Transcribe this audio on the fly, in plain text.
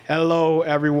Hello,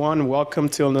 everyone. Welcome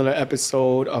to another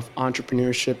episode of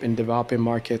Entrepreneurship in Developing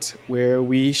Markets, where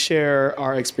we share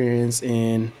our experience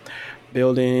in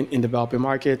building in developing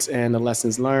markets and the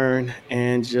lessons learned,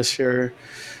 and just share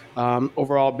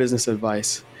overall business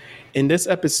advice. In this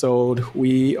episode,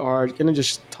 we are going to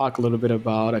just talk a little bit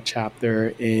about a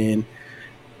chapter in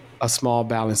A Small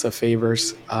Balance of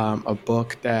Favors, a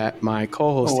book that my Oh,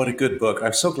 co-host what a good book.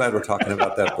 I'm so glad we're talking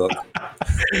about that book.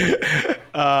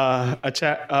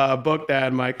 a book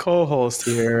that my co-host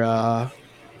here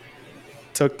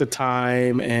took the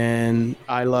time, and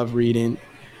I love reading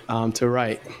to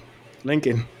write.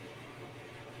 Lincoln.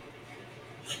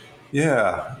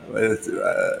 Yeah.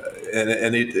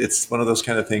 It's one of those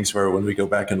kind of things where when we go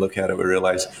back and look at it, we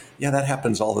realize, yeah, that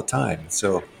happens all the time.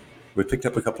 So we picked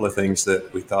up a couple of things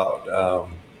that we thought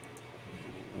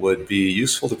would be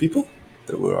useful to people,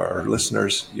 that were our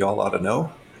listeners, y'all ought to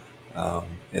know.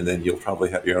 And then you'll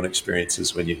probably have your own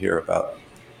experiences when you hear about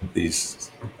these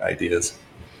ideas.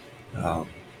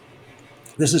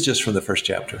 This is just from the first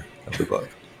chapter of the book.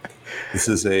 This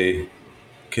is a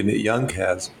young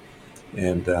Kaz,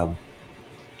 and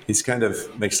he's kind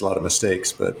of makes a lot of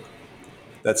mistakes, but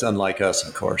that's unlike us.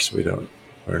 Of course, we don't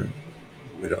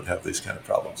have these kind of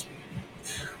problems.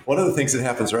 One of the things that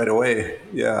happens right away,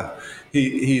 yeah,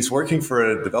 he's working for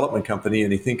a development company,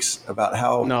 and he thinks about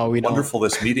how No, we don't. wonderful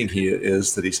this meeting he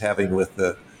is that he's having with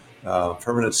the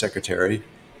permanent secretary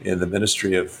in the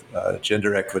Ministry of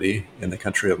Gender Equity in the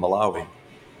country of Malawi.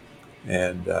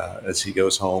 And as he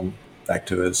goes home back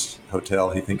to his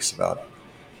hotel, he thinks about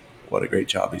what a great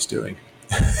job he's doing.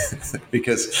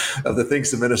 Because of the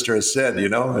things the minister has said,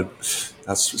 and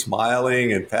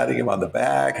smiling and patting him on the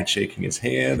back and shaking his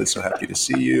hand and so happy to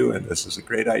see you. And this is a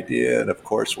great idea. And of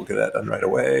course, we'll get that done right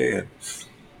away.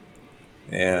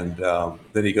 And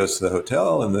then he goes to the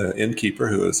hotel, and the innkeeper,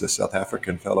 who is a South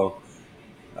African fellow,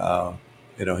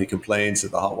 he complains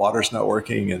that the hot water's not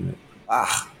working. And,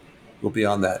 we'll be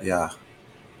on that. Yeah.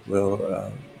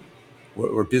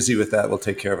 We're busy with that. We'll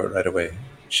take care of it right away.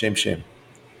 Shame, shame.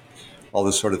 All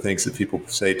those sort of things that people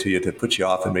say to you to put you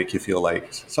off and make you feel like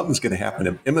something's going to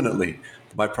happen imminently.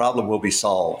 My problem will be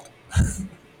solved.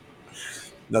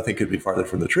 Nothing could be farther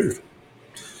from the truth.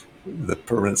 The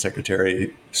permanent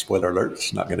secretary, spoiler alert,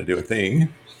 is not going to do a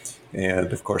thing.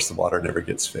 And of course, the water never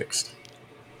gets fixed.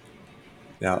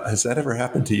 Now, has that ever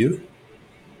happened to you?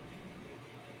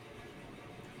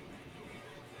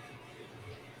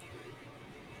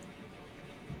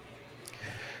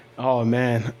 Oh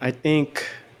man, I think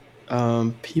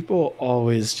people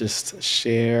always just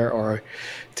share or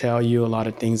tell you a lot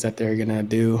of things that they're gonna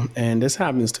do, and this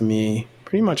happens to me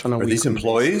pretty much on a Are these weekly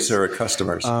employees basis. or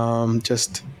customers?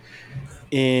 Just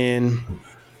in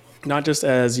not just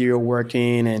as you're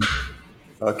working, and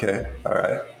Okay, all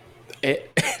right.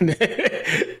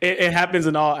 it happens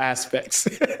in all aspects.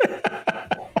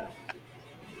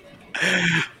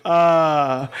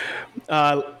 uh,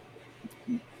 uh,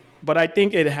 but I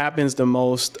think it happens the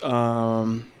most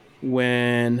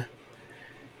when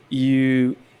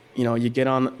you you get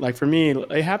on, like for me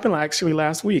it happened actually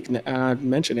last week. I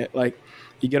mentioned it, like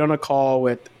you get on a call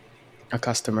with a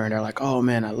customer and they're like, oh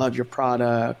man, I love your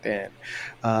product, and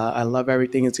I love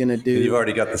everything it's going to And you've do.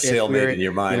 already got the If sale made we're in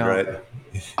your mind, right?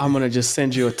 I'm going to just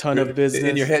send you a ton of In your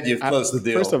business. head, you've closed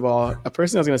the First deal. of all, a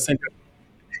person that's going to send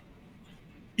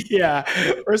yeah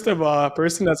first of all, a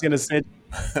person that's going to send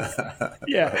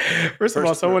yeah first of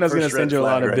all, someone that's going to First send red you a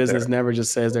lot flag of right business there. never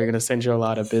just says they're going to send you a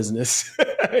lot of business.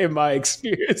 In my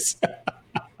experience,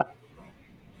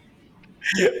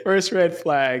 first red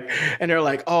flag. And they're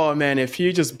like, oh man, if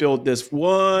you just build this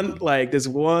one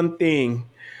thing,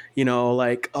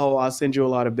 like, oh, I'll send you a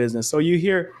lot of business. So you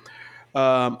hear,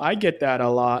 I get that a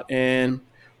lot. And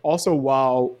also,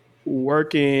 while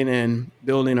working and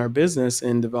building our business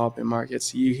in developing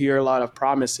markets, you hear a lot of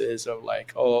promises of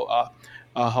like, oh,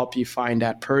 I'll help you find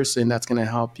that person that's going to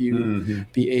help you Mm-hmm.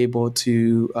 be able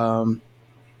to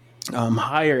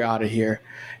hire out of here.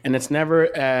 And it's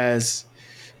never as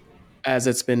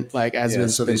it's been like as Yeah,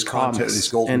 it's so been these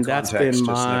promised, golden and that's been contacts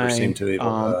just never seem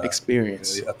my to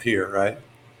experience. appear, right?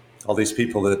 All these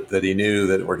people that he knew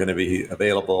that were going to be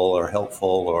available or helpful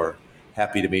or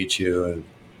happy to meet you, and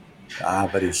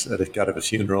but he's got a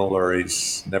funeral, or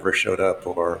he's never showed up,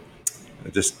 or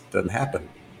it just doesn't happen,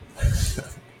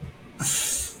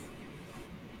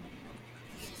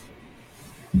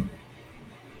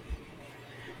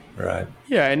 right?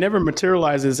 Yeah, it never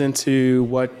materializes into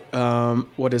what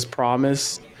is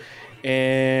promised,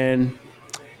 and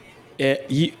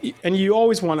you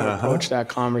always want to Uh huh. approach that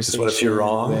Because what if you're conversation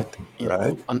wrong, with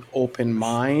right? an open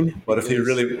mind, because What if he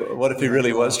you're like,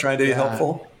 really was well, trying to be yeah.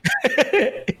 helpful?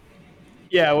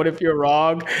 Yeah, what if you're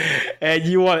wrong and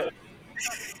you want,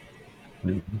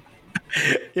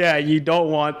 yeah, you don't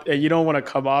want to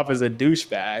come off as a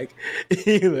douchebag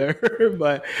either.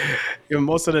 But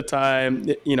most of the time,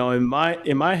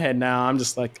 in my head now, I'm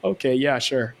just like, okay, yeah,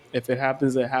 sure. If it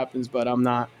happens, it happens. But I'm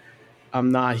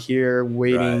not here Right.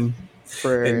 waiting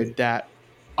for And that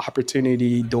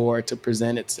opportunity door to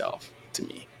present itself to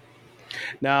me.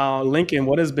 Now, Lincoln,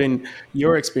 what has been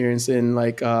your experience in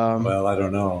well, I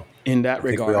don't know. in I that think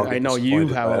we regard? all I get know you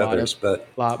disappointed have by a others, but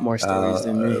lot more stories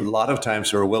than a me. lot of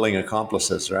times we're willing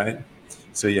accomplices, right?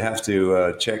 So you have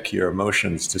to check your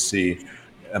emotions to see,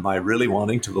 am I really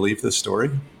wanting to believe this story?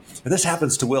 And this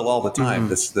happens to Will all the time. Hmm.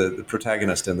 This the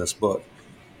protagonist in this book.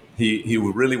 He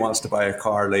really wants to buy a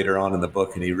car later on in the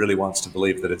book, and he really wants to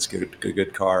believe that it's a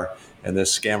good car. And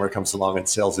this scammer comes along and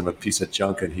sells him a piece of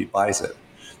junk, and he buys it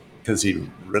because he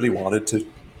really wanted to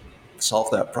solve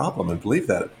that problem and believe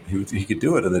that he could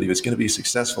do it and that he was going to be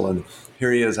successful. And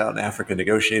here he is out in Africa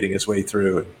negotiating his way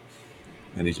through,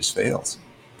 and he just fails.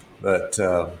 But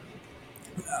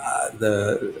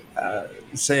the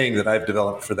saying that I've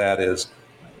developed for that is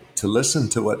to listen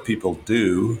to what people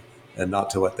do and not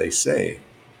to what they say.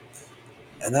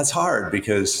 And that's hard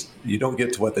because you don't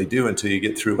get to what they do until you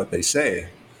get through what they say.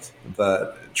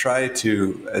 But try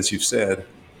to, as you've said,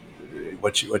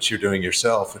 what you're doing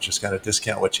yourself, which is kind of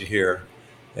discount what you hear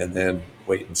and then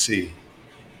wait and see.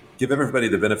 Give everybody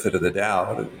the benefit of the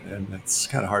doubt, and it's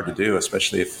kind of hard to do,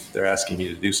 especially if they're asking you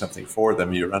to do something for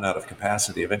them. You run out of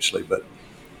capacity eventually. But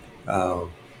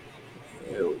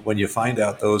when you find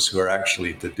out those who are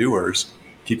actually the doers,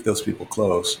 keep those people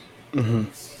close. Hmm.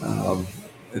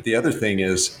 The other thing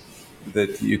is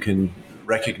that you can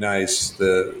recognize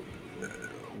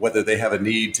whether they have a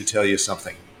need to tell you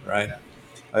something, right?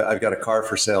 I've got a car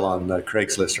for sale on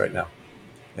Craigslist right now,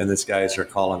 and these guys are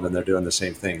calling and they're doing the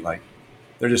same thing. Like,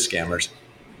 they're just scammers,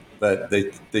 but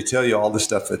they tell you all the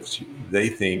stuff that they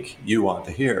think you want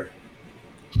to hear.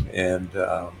 And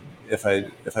if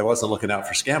I wasn't looking out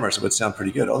for scammers, it would sound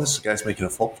pretty good. Oh, this guy's making a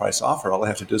full price offer. All I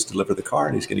have to do is deliver the car,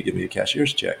 and he's going to give me a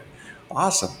cashier's check.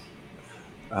 Awesome.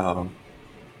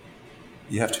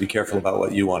 You have to be careful about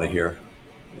what you want to hear,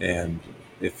 and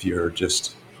if you're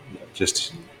just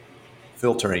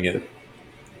filtering it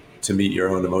to meet your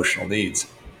own emotional needs.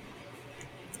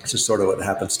 This is sort of what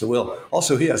happens to Will.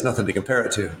 Also, he has nothing to compare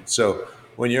it to. So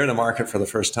when you're in a market for the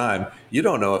first time, you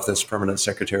don't know if this permanent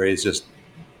secretary is just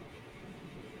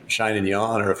shining you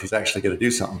on or if he's actually going to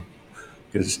do something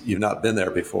because you've not been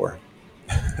there before.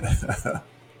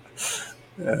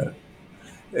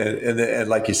 And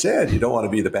like you said, you don't want to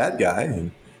be the bad guy.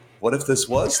 And what if this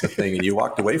was the thing and you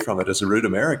walked away from it as a rude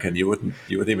American? You wouldn't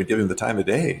even give him the time of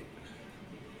day.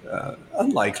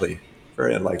 Unlikely,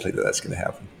 very unlikely that that's going to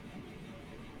happen.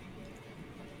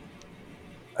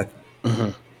 I, Hmm.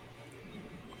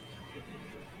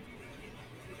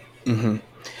 Hmm.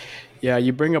 Yeah,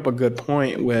 you bring up a good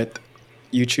point with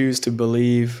you choose to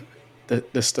believe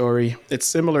the story. It's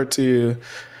similar to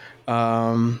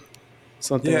um,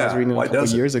 something I was yeah, reading a why couple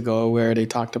does it? years ago where they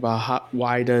talked about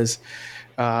why does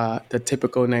the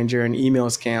typical Nigerian email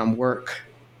scam work,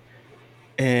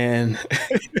 and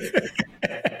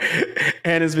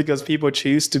and it's because people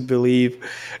choose to believe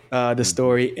the Mm-hmm.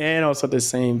 story, and also at the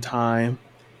same time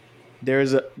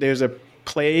there's a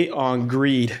play on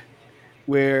greed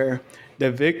where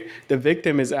the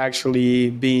victim is actually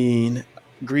being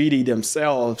greedy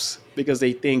themselves because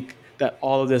they think that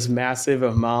all of this massive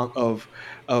amount of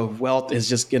wealth is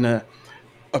just gonna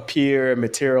appear and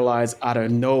materialize out of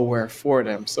nowhere for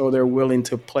them. So they're willing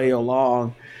to play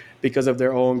along because of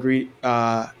their own greed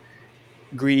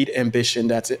ambition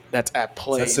that's at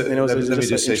play. And it was Let me just an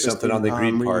just say something on interesting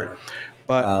the greed read. part.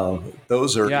 But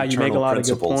Those are yeah, you make a eternal lot of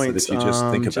good principles that points. if you just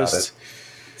think about it,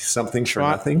 Just something for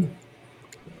try. nothing,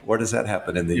 where does that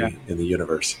happen in Yeah. the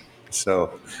universe?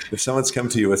 So if someone's come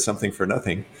to you with something for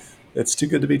nothing, it's too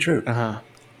good to be true. Uh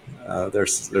huh.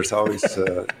 There's always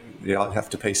you all have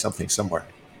to pay something somewhere.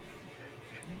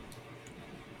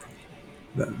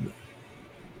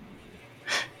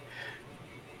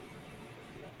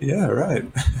 Yeah, right.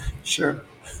 Sure.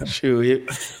 Shoot,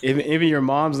 even your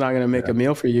mom's not gonna make Yeah. a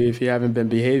meal for you if you haven't been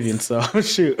behaving. So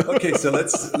shoot, Okay, so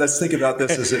let's think about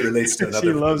this as it relates to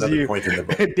she loves another you point in the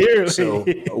book. So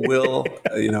dearly. Will,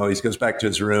 he goes back to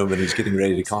his room and he's getting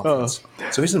ready to Oh, conference.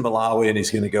 So he's in Malawi and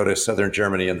he's going to go to southern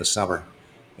Germany in the summer,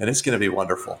 and it's going to be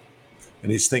wonderful.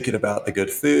 And he's thinking about the good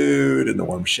food and the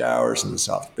warm showers and the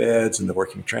soft beds and the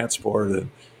working transport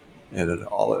and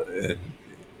all. And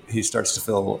he starts to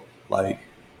feel like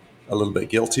a little bit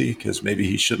guilty because maybe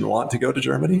he shouldn't want to go to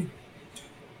Germany.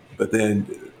 But then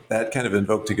that kind of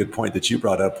invoked a good point that you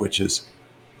brought up, which is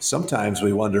sometimes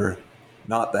we wonder,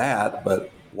 not that,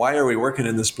 but why are we working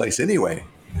in this place anyway?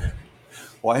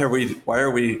 Why are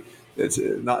we it's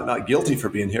not guilty for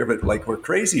being here, but like we're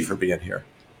crazy for being here.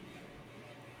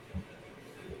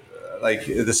 Like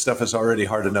this stuff is already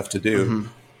hard enough to do. Hmm.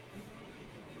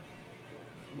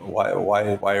 Why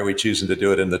are we choosing to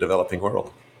do it in the developing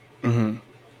world? Hmm.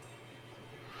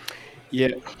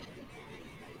 Yeah.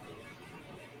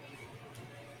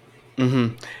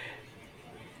 Hmm.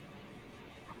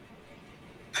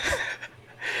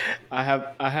 I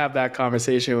have that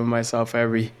conversation with myself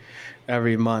every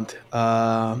month.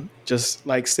 Just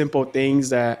like simple things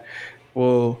that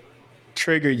will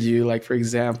trigger you. Like for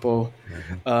example,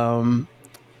 um,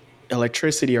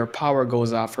 electricity or power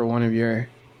goes out for one of your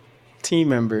team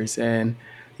members, and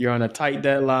you're on a tight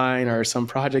deadline or some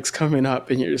projects coming up,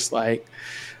 and you're just like,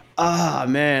 ah,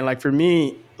 man. Like for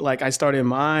me, like I started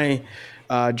my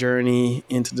journey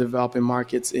into developing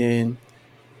markets in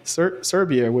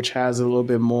Serbia, which has a little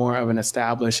bit more of an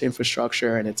established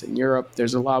infrastructure, and it's in Europe.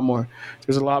 There's a lot more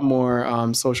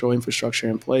social infrastructure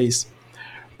in place,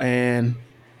 and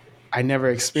I never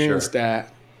experienced Sure.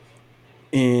 that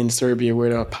in Serbia, where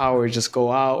the power just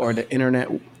go out or the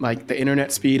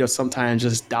internet speed will sometimes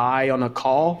just die on a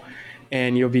call,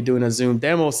 and you'll be doing a Zoom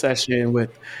demo session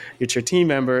with your team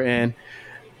member, and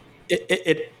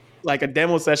it like a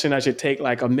demo session that should take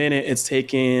like a minute, it's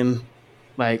taking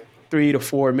like 3 to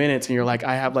 4 minutes, and you're like,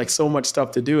 I have like so much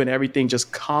stuff to do, and everything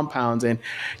just compounds, and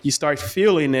you start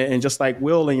feeling it, and just like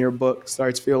Will in your book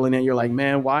starts feeling it, you're like,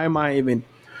 man, why am I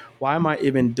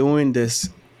even doing this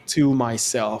to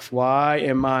myself? Why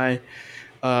am I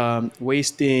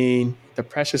wasting the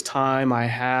precious time I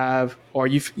have? Or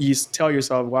you tell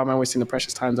yourself, why am I wasting the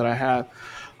precious time that I have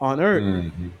on earth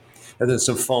And then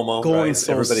some FOMO, going right?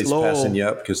 so Everybody's passing slow, you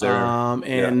up because they're,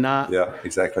 yeah, and not yeah,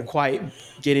 exactly. quite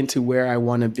getting to where I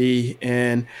want to be?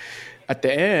 And at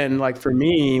the end, like for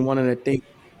me, one of the things,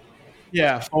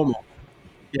 yeah, FOMO,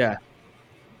 yeah.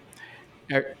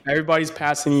 Everybody's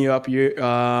passing you up. You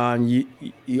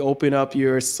open up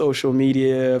your social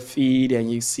media feed,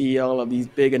 and you see all of these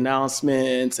big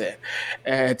announcements, and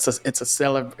it's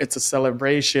a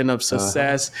celebration of Uh-huh.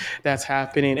 success that's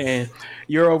happening, and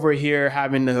you're over here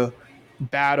having to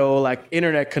battle like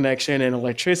internet connection and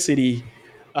electricity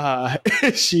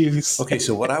issues, Okay,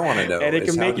 so what I want to and know it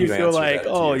is can how make do you you feel answer like, that to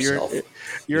oh, yourself? You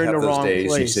you're in the have those wrong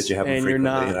days. You said you place, have them and you're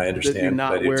frequently, and not I you're understand.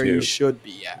 I not do where you too. should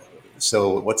be at.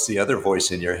 So, what's the other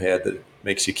voice in your head that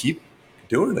makes you keep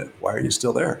doing it? Why are you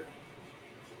still there?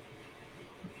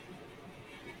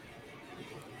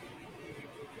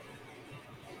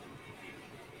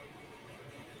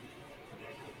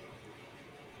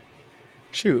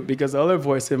 Shoot, because the other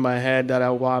voice in my head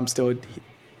why I'm still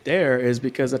there is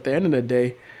because at the end of the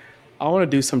day, I want to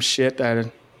do some shit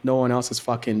that no one else is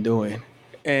fucking doing,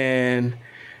 and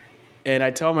and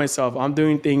I tell myself I'm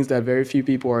doing things that very few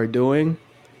people are doing,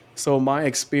 so my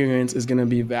experience is going to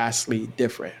be vastly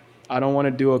different. I don't want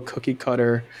to do a cookie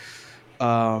cutter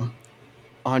um,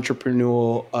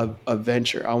 entrepreneurial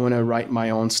adventure. I want to write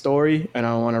my own story, and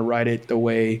I want to write it the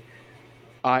way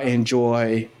I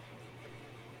enjoy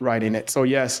writing it. So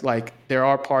yes, like there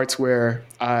are parts where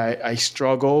I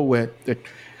struggle with the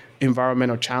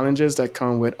environmental challenges that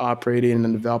come with operating in the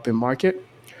developing market.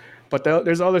 But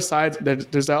there's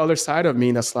that other side of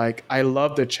me that's like, I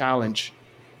love the challenge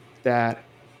that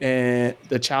and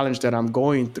the challenge that I'm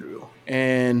going through.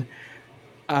 And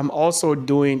I'm also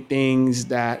doing things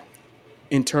that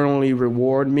internally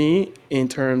reward me in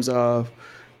terms of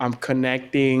I'm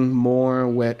connecting more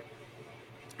with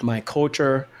my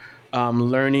culture,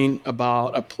 learning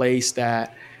about a place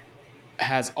that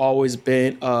has always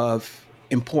been of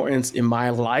importance in my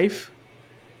life,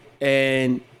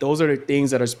 and those are the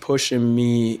things that is pushing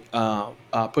me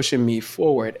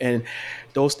forward, and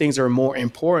those things are more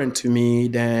important to me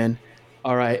than,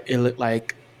 all right,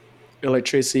 like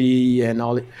electricity and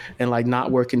all, and like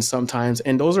not working sometimes,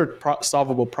 and those are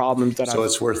solvable problems that So I've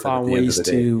it's worth it at found the end of ways the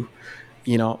day, to,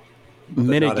 you know,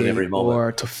 but not in every mitigate moment.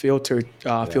 or to filter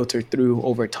Yeah. filter through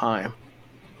over time.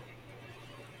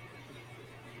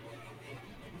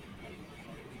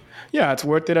 Yeah, it's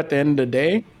worth it at the end of the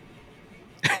day.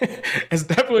 It's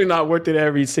definitely not worth it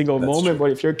every single That's moment, true.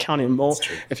 but if you're counting That's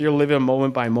true. if you're living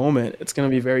moment by moment, it's going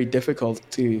to be very difficult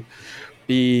to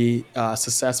be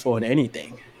successful in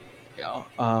anything. You know,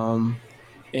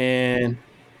 and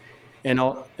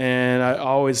and I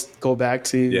always go back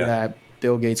to Yeah. that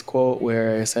Bill Gates quote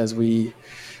where it says we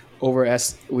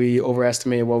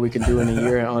overestimate what we can do in a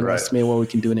year and Right. underestimate what we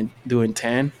can do in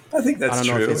 10. I think I that's don't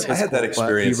know if it's true. I his had that quote,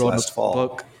 but he experience wrote a last fall.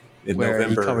 book. In where he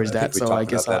November, covers I think that. we So I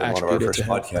talked about guess I'll that in one of our attribute it to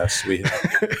first him. podcasts. We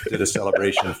did a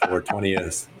celebration for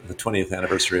the 20th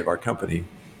anniversary of our company,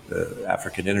 the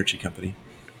African Energy Company.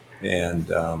 And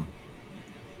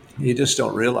you just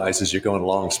don't realize as you're going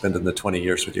along, spending the 20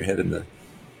 years with your head in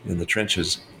the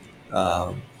trenches,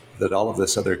 that all of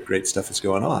this other great stuff is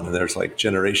going on. And there's like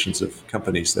generations of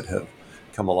companies that have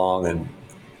come along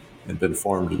and been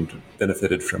formed and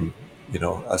benefited from,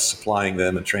 us supplying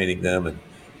them and training them.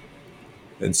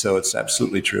 And so it's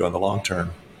absolutely true on the long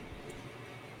term.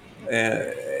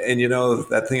 And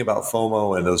that thing about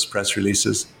FOMO and those press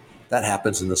releases, that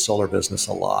happens in the solar business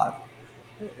a lot.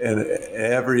 And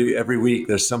every week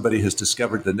there's somebody who's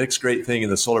discovered the next great thing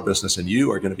in the solar business, and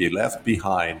you are going to be left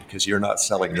behind because you're not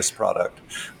selling this product,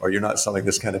 or you're not selling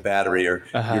this kind of battery, or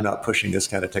you're not pushing this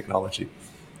kind of technology.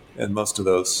 And most of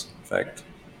those, in fact,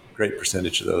 great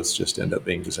percentage of those just end up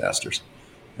being disasters.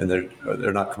 And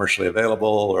they're not commercially available,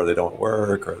 or they don't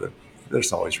work, or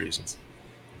there's always reasons.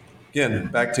 Again,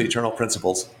 back to eternal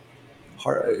principles.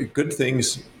 Good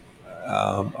things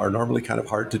are normally kind of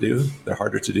hard to do. They're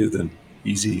harder to do than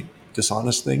easy,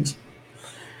 dishonest things.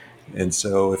 And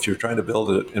so if you're trying to build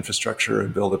an infrastructure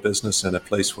and build a business in a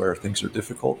place where things are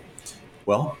difficult,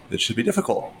 well, it should be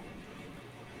difficult.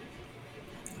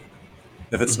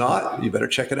 If it's not, you better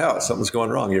check it out. Something's going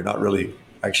wrong. You're not really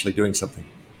actually doing something.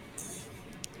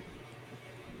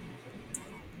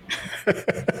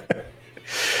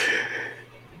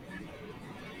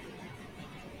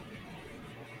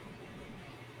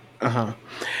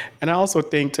 And I also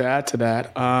think, to add to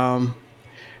that,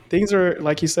 things are,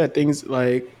 like you said, things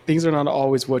are not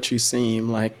always what you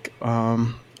seem. I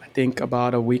think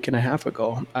about a week and a half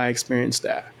ago, I experienced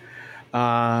that.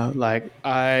 Like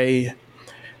I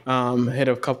hit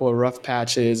a couple of rough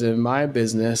patches in my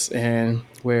business, and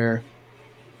where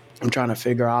I'm trying to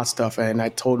figure out stuff. And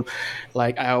I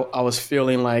was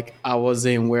feeling like I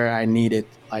wasn't where I needed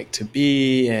like to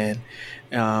be. And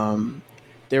um,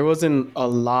 there wasn't a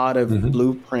lot of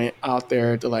blueprint out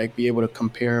there to like be able to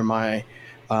compare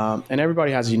and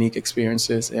everybody has unique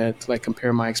experiences, and to like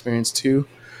compare my experience to.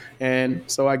 And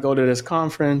so I go to this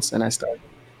conference and I start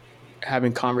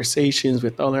having conversations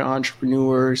with other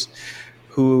entrepreneurs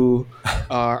who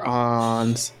are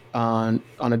on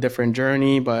a different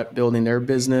journey but building their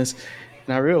business.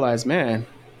 And I realized, man,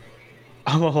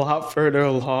 I'm a lot further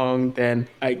along than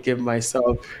I give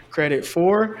myself credit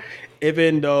for,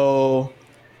 even though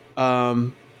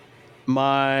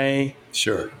my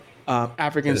Sure. And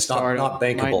African it's not startup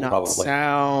might bankable, not probably.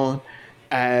 sound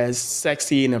as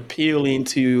sexy and appealing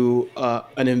to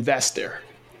an investor.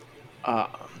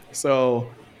 So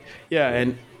yeah,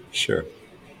 and Sure.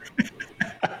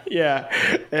 yeah,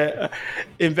 uh,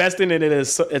 investing in it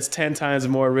it's 10 times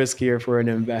more riskier for an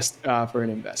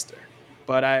investor.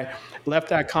 But I left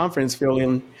that conference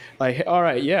feeling like, hey, all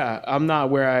right, yeah, I'm not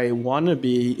where I want to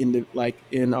be like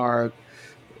in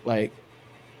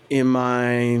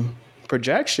my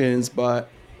projections, but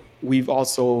we've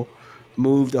also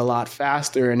moved a lot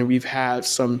faster, and we've had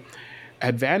some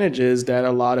advantages that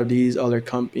a lot of these other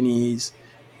companies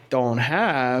don't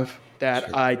have, that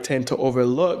Sure. I tend to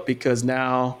overlook, because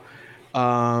now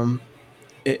um,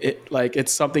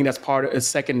 it's something that's part of it's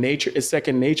second nature. It's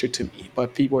second nature to me.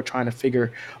 But people are trying to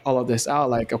figure all of this out,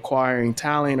 like acquiring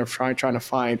talent or trying to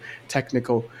find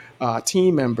technical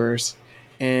team members.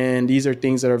 And these are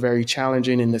things that are very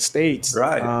challenging in the States,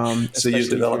 Right. So you've especially if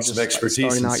you're developed some just like expertise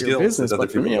starting and out your skills that business. other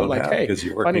But for people me, I'm don't like, have hey, because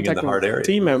you're finding working in the technical hard area.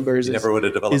 team members You never would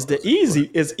have is developed the those before.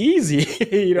 easy. It's easy,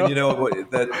 you And know.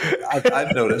 that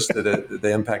I've noticed that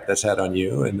the impact that's had on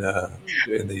you, and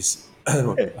in these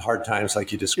hard times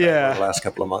like you described over the Yeah, last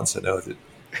couple of months, I know that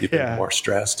you've been yeah. more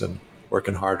stressed and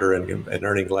working harder and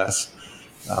earning less.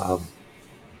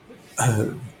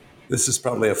 This is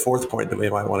probably a fourth point that we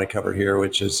might want to cover here,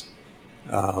 which is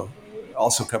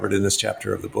also covered in this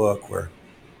chapter of the book, where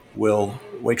Will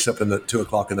wakes up in the 2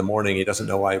 o'clock in the morning. He doesn't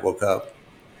know why he woke up.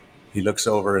 He looks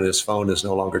over and his phone is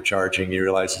no longer charging. He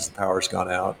realizes the power's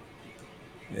gone out,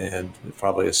 and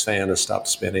probably his fan has stopped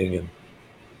spinning, and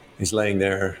he's laying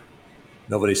there.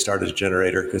 Nobody started a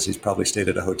generator because he's probably stayed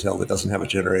at a hotel that doesn't have a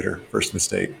generator. First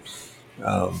mistake.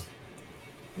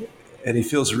 And he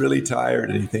feels really tired,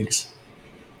 and he thinks,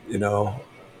 you know,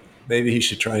 maybe he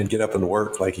should try and get up and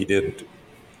work like he did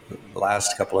the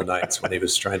last couple of nights when he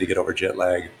was trying to get over jet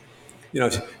lag.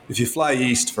 If you fly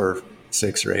east for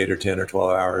 6 or 8 or 10 or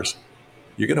 12 hours,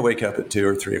 you're going to wake up at 2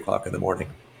 or 3 o'clock in the morning,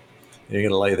 and you're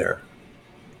going to lay there.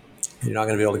 You're not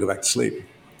going to be able to go back to sleep,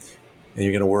 and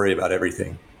you're going to worry about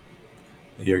everything.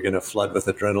 You're going to flood with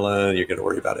adrenaline. You're going to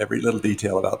worry about every little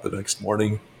detail about the next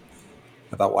morning,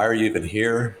 about why are you even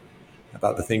here,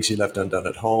 about the things you left undone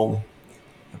at home.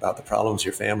 about the problems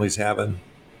your family's having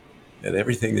and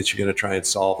everything that you're going to try and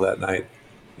solve that night.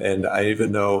 And I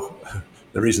even know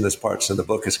the reason this part's in the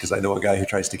book is because I know a guy who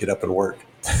tries to get up and work.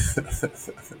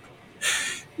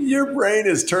 Your brain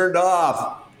is turned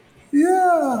off.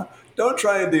 Yeah, don't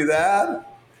try and do that.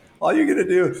 All you're going to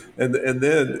do, and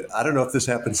then I don't know if this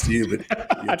happens to you, but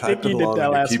you're I think typing you did along that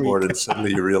on your last keyboard week. and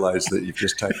suddenly you realize that you've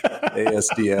just typed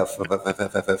ASDF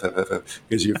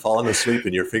because you've fallen asleep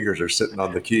and your fingers are sitting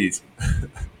on the keys.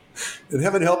 And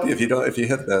heaven help you if you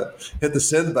hit the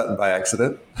send button by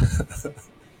accident.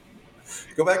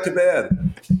 Go back to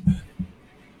bed.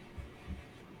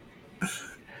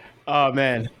 Oh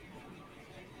man.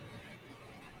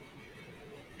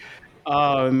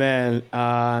 Oh man.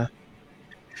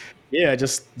 Yeah,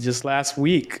 just last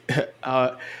week,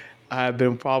 uh, I've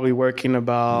been probably working Mm-hmm.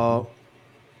 about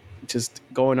just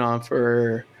going on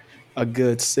for a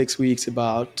good 6 weeks,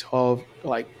 about 12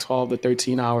 to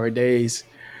 13 hour days.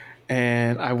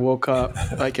 And I woke up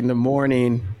like in the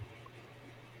morning,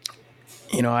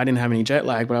 I didn't have any jet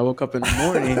lag, but I woke up in the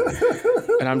morning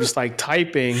and I'm just like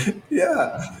typing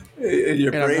Yeah. And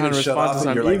your and I'm brain trying is to shut respond to off and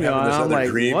some you're like email. having And this I'm other like,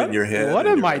 dream in your head what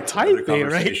and am you're I having another typing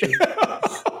right conversation.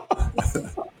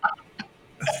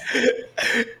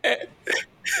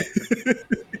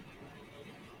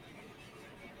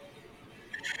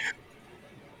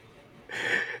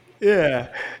 Yeah.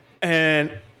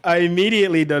 And I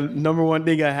immediately, the number one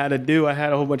thing I had to do, I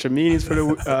had a whole bunch of meetings for the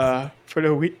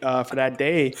week for that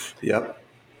day, Yep.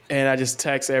 and I just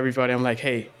text everybody. I'm like,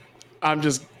 hey, I'm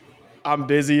just I'm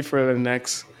busy for the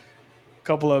next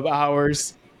couple of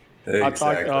hours. I'll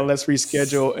talk. Exactly. Let's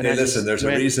reschedule. And Hey, I listen, just there's a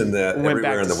reason that went everywhere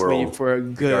back in to the sleep world, for a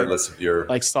good, regardless of your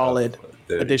like, of solid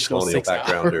the additional colonial six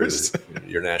background or hours.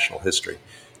 your national history,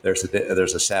 there's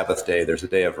a Sabbath day, there's a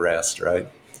day of rest, right?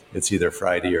 It's either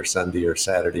Friday or Sunday or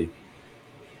Saturday.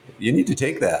 You need to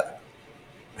take that.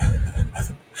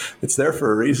 It's there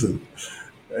for a reason.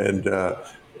 And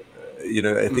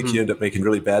I think Hmm. you end up making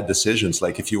really bad decisions.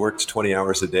 Like if you worked 20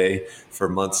 hours a day for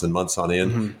months and months on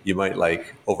end, Hmm. you might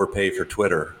like overpay for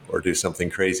Twitter or do something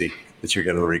crazy that you're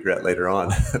going to regret later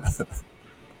on.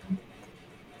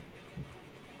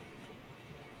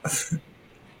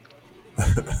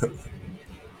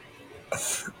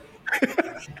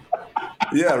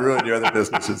 Yeah, ruin your other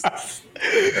businesses.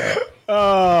 Yeah,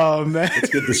 Oh man, it's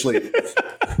good to sleep.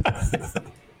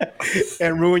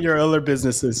 and ruin your other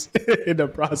businesses in the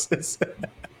process.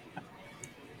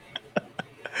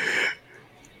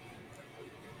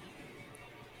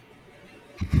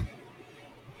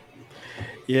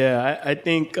 Yeah, I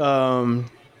think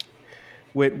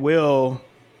with Will,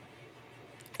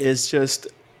 it's just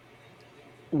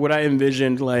what I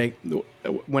envisioned. Like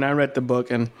when I read the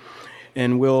book,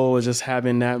 and Will was just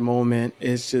having that moment.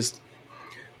 It's just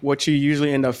what you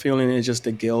usually end up feeling is just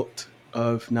the guilt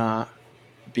of not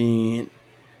being.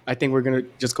 I think we're gonna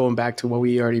just going back to what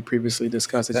we already previously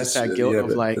discussed. It's just That's that guilt yeah, of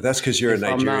but like, that's because you're a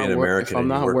Nigerian if American I'm and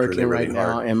you not work really, working really right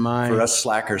now, hard. am For I us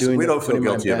slackers, doing we don't feel putting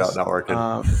my guilty about best not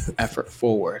working. effort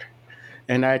forward?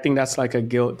 And I think that's like a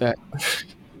guilt that.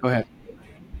 Go ahead.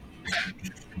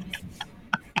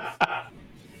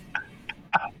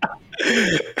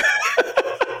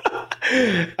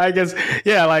 I guess,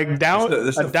 yeah, like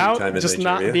There's a no free time doubt, in just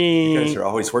not Nigeria. You guys being are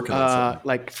always working on something.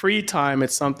 like free time.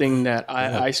 It's something that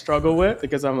Yeah. I struggle with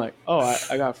because I'm like, oh,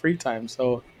 I got free time.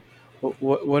 So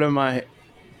what am I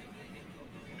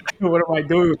what am I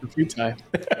doing with the free time?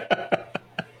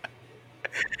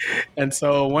 And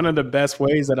so one of the best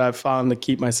ways that I've found to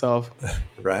keep myself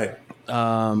Right.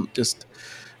 just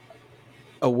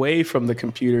away from the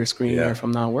computer screen or Yeah. if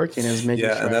I'm not working is making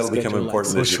Yeah, sure and I that'll become schedule like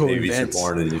important as social you're events,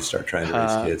 born and you start trying to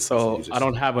raise kids because so I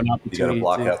don't have an you got to opportunity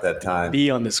block to out that time. be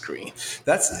on the screen.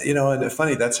 That's and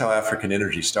funny. That's how African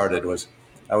Energy started. Was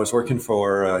I was working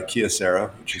for Kyocera,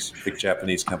 which is a big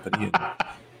Japanese company,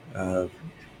 and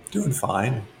doing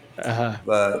fine. Uh,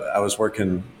 But I was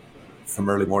working from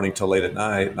early morning till late at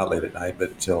night. Not late at night,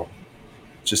 but till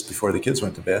just before the kids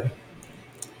went to bed.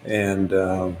 And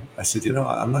I said,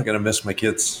 I'm not going to miss my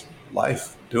kids'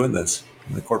 life doing this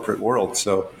in the corporate world.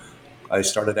 So I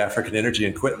started African Energy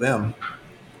and quit them.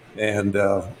 And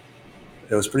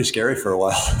it was pretty scary for a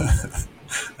while.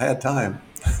 I had time.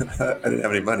 I didn't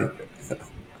have any money.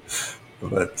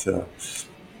 But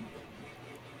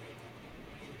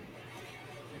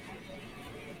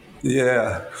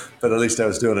yeah, but at least I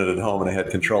was doing it at home and I had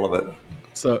control of it.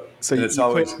 so And it's you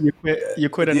quit always, you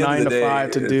quit at a the end of nine the to day,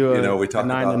 five to do we a talk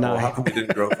nine to about, well, how nine. come we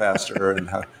didn't grow faster and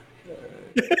how,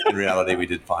 in reality, we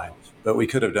did fine. But we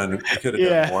could have done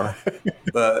Yeah. more.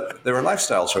 But there were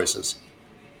lifestyle choices,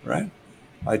 right?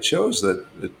 I chose that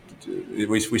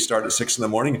we start at 6 in the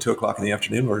morning, 2 o'clock in the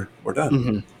afternoon, we're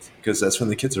done, because that's when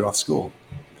the kids are off school,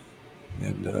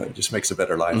 and it just makes a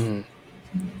better life.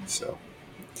 So,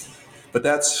 but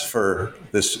that's for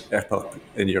this epoch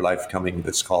in your life coming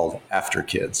that's called after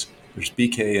kids. There's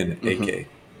BK and AK.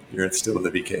 You're still in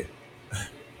the BK.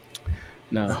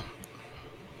 No.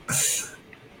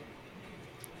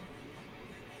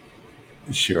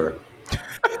 Sure.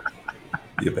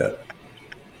 You bet.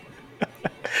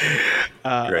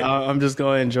 Great. I'm just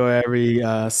going to enjoy every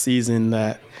season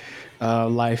that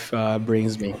life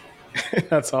brings me.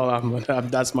 That's all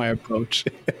that's my approach.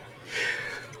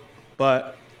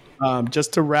 But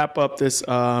just to wrap up this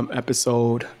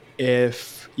episode,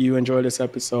 if you enjoy this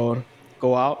episode,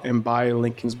 go out and buy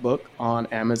Lincoln's book on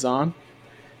Amazon.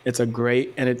 It's a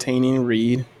great, entertaining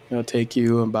read. It'll take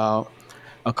you about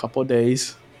a couple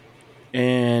days,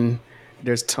 and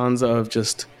there's tons of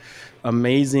just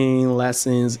amazing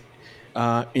lessons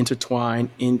intertwined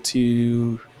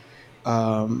into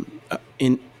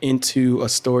a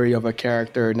story of a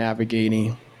character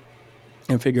navigating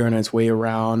and figuring its way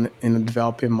around in the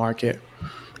developing market.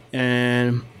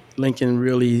 And Lincoln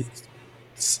really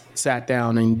sat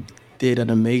down and did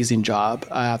an amazing job.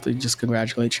 I have to just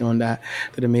congratulate you on that.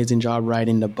 Did an amazing job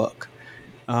writing the book.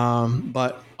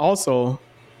 But also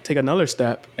take another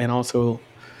step and also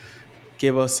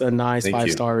give us a nice Thank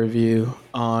you. 5-star review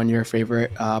on your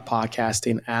favorite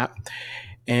podcasting app.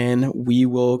 And we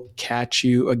will catch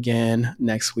you again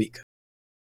next week.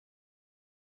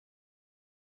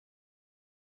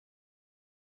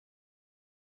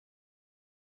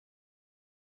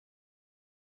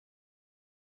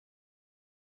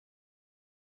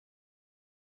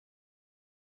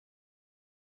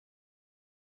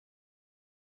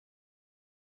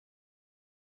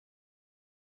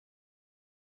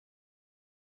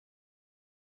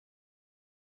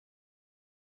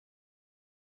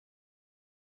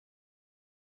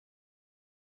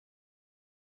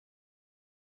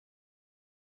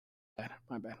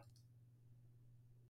 My bad.